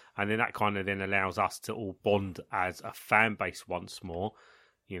is. And then that kind of then allows us to all bond as a fan base once more.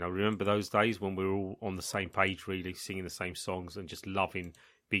 Remember those days when we were all on the same page, really singing the same songs and just loving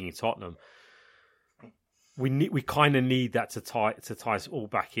being in Tottenham. We kind of need that to tie us all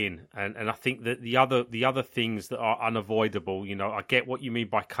back in, and I think that the other things that are unavoidable, I get what you mean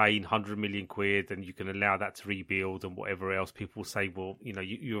by Kane, 100 million quid, and you can allow that to rebuild and whatever else. People will say, well,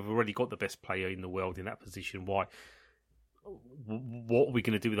 you've already got the best player in the world in that position. Why? What are we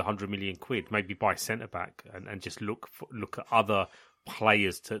going to do with 100 million quid? Maybe buy a centre back and just look at other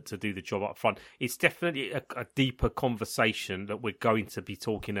players to do the job up front. It's definitely a deeper conversation that we're going to be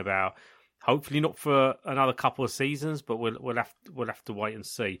talking about. Hopefully not for another couple of seasons, but we'll have to wait and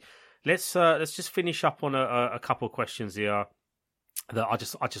see. Let's just finish up on a couple of questions here. That I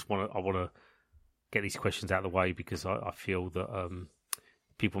want to get these questions out of the way because I feel that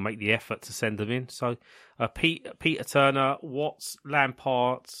people make the effort to send them in. So, Peter Turner, what's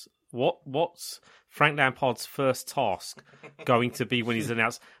Frank Lampard's first task going to be when he's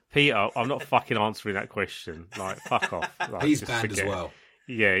announced? Peter, I'm not fucking answering that question. Like, fuck off. Like, he's banned as well.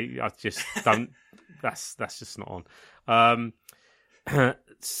 Yeah, I just don't. That's just not on.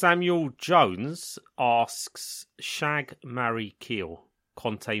 Samuel Jones asks: Shag, marry, kill.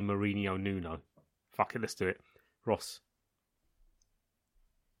 Conte, Mourinho, Nuno. Fuck it, let's do it. Ross.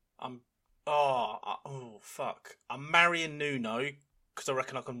 Fuck. I'm marrying Nuno because I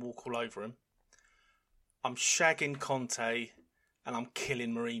reckon I can walk all over him. I'm shagging Conte and I'm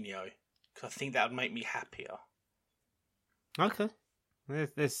killing Mourinho because I think that would make me happier. Okay.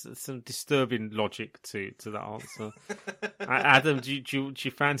 There's some disturbing logic to that answer. Adam, do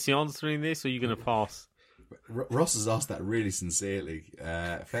you fancy answering this, or are you going to pass? Ross has asked that really sincerely.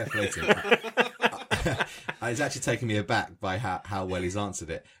 Fair play to him. It's actually taken me aback by how well he's answered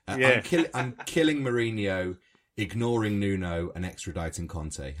it. I'm killing Mourinho, ignoring Nuno, and extraditing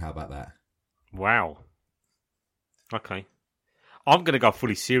Conte. How about that? Wow. Okay. I'm going to go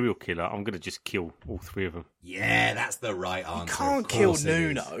fully serial killer. I'm going to just kill all 3 of them. Yeah, that's the right answer. You can't kill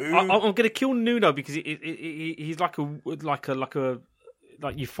Nuno. I'm going to kill Nuno because he's like you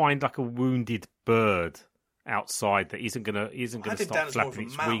find like a wounded bird outside that isn't going to start flapping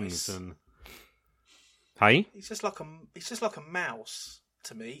its wings and. Hey, he's just like a mouse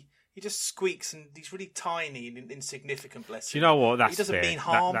to me. He just squeaks and he's really tiny and insignificant. Bless him. Do you know what? That's he doesn't fair. mean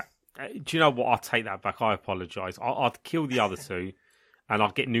harm. Do you know what? I'll take that back. I apologise. I'd kill the other 2, and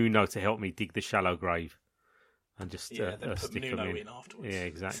I'd get Nuno to help me dig the shallow grave, and just then put stick Nuno him in afterwards. Yeah,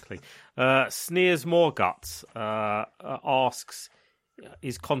 exactly. Sneers Moreguts asks,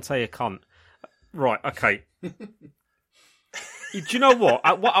 "Is Conte a cunt?" Right. Okay. Do you know what?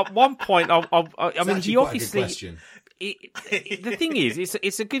 At one point, I mean, he obviously. The thing is,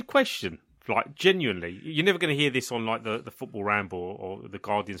 it's a good question. Like, genuinely, you're never going to hear this on like the Football Ramble or the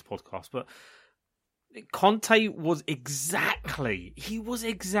Guardian's podcast, but Conte was exactly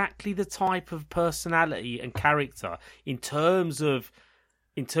the type of personality and character in terms of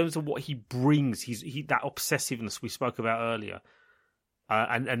what he brings. He's that obsessiveness we spoke about earlier.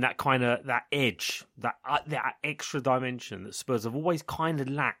 And that kind of that edge, that extra dimension that Spurs have always kind of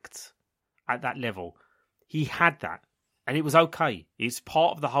lacked at that level. He had that, and it was okay. It's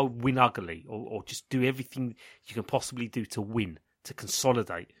part of the whole win ugly, or just do everything you can possibly do to win, to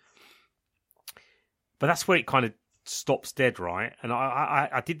consolidate. But that's where it kind of stops dead, right? And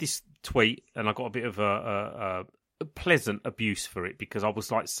I did this tweet, and I got a bit of a pleasant abuse for it, because I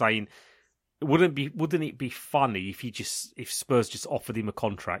was like saying, wouldn't it be funny if Spurs just offered him a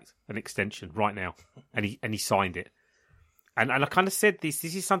contract, an extension right now, and he signed it? And I kind of said this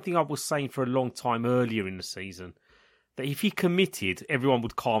is something I was saying for a long time earlier in the season, that if he committed, everyone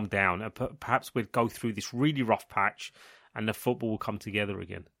would calm down, and perhaps we'd go through this really rough patch, and the football will come together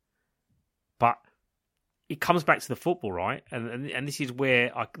again. But it comes back to the football, right? And this is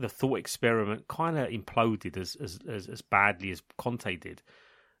where the thought experiment kind of imploded as badly as Conte did.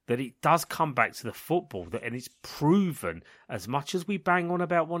 That it does come back to the football, and it's proven, as much as we bang on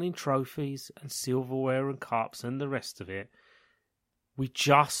about wanting trophies and silverware and cups and the rest of it, we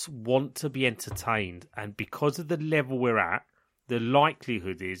just want to be entertained. And because of the level we're at, the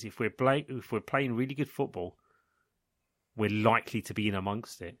likelihood is if we're playing really good football, we're likely to be in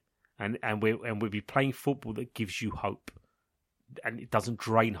amongst it. And we'll be playing football that gives you hope, and it doesn't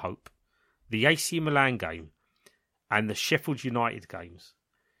drain hope. The AC Milan game and the Sheffield United games,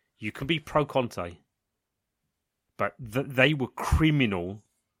 you can be pro Conte, but they were criminal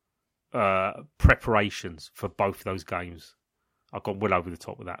preparations for both those games. I've gone well over the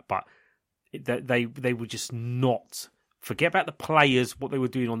top with that, but they were just not. Forget about the players, what they were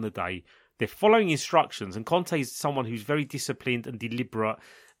doing on the day. They're following instructions, and Conte is someone who's very disciplined and deliberate.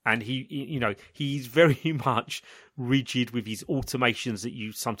 And he's very much rigid with his automations that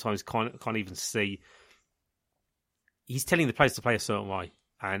you sometimes can't even see. He's telling the players to play a certain way.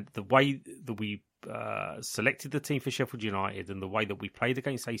 And the way that we selected the team for Sheffield United and the way that we played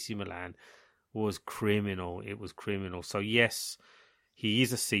against AC Milan was criminal. It was criminal. So, yes, he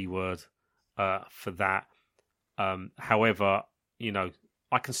is a C word for that. However,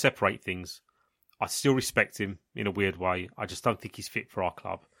 I can separate things. I still respect him in a weird way. I just don't think he's fit for our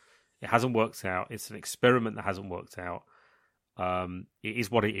club. It hasn't worked out. It's an experiment that hasn't worked out. It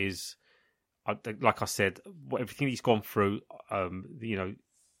is what it is. Like I said, everything he's gone through, I'm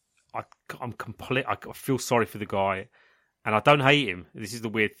complete. I feel sorry for the guy, and I don't hate him. This is the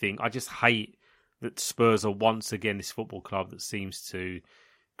weird thing. I just hate that Spurs are once again this football club that seems to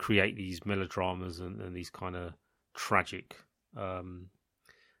create these melodramas and these kind of tragic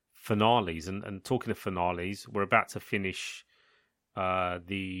finales. And talking of finales, we're about to finish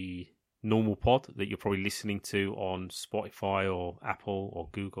the normal pod that you're probably listening to on Spotify or Apple or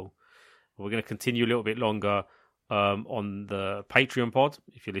Google. We're going to continue a little bit longer on the Patreon pod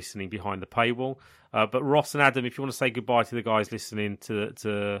if you're listening behind the paywall. But Ross and Adam, if you want to say goodbye to the guys listening to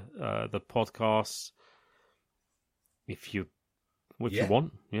the podcast, if you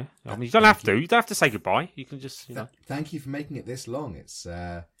want, yeah. I mean, you don't have to. You don't have to say goodbye. You can just, Thank you for making it this long. It's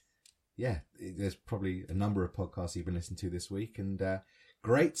there's probably a number of podcasts you've been listening to this week, and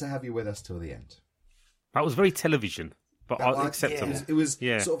great to have you with us till the end. That was very television, but acceptable. It was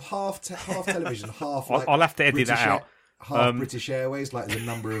sort of half television, half. I'll have to edit that out. Half British Airways, like the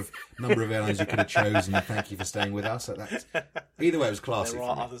number of airlines you could have chosen. Thank you for staying with us. Either way, it was classy. There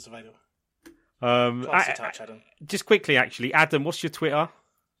are others available. Adam. Just quickly, actually, Adam, what's your Twitter?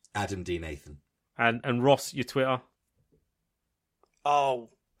 Adam D. Nathan. And Ross, your Twitter? Oh,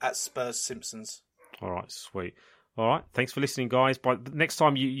 at Spurs Simpsons. All right, sweet. All right, thanks for listening, guys. But next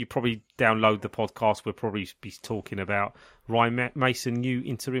time you probably download the podcast, we'll probably be talking about Ryan Mason, new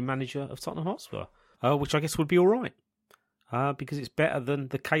interim manager of Tottenham Hotspur, which I guess would be all right because it's better than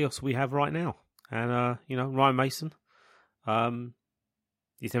the chaos we have right now. And, Ryan Mason,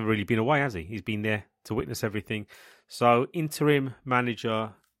 he's never really been away, has he? He's been there to witness everything. So, interim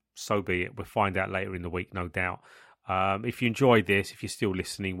manager, so be it. We'll find out later in the week, no doubt. If you enjoyed this, if you're still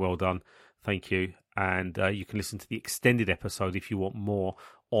listening, well done. Thank you. And you can listen to the extended episode if you want more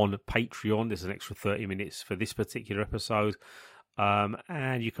on Patreon. There's an extra 30 minutes for this particular episode.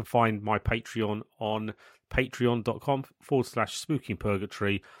 And you can find my Patreon on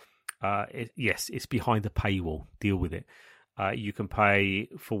patreon.com/SpookingPurgatory. Yes, it's behind the paywall. Deal with it. You can pay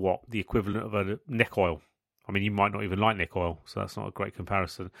for the equivalent of a neck oil I mean, you might not even like Nick Oyl, so that's not a great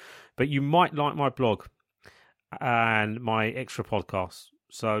comparison. But you might like my blog and my extra podcasts.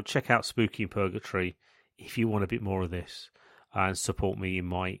 So check out Spooky in Purgatory if you want a bit more of this, and support me in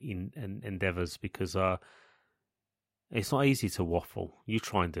my endeavours, because it's not easy to waffle. You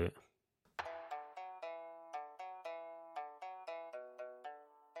try and do it.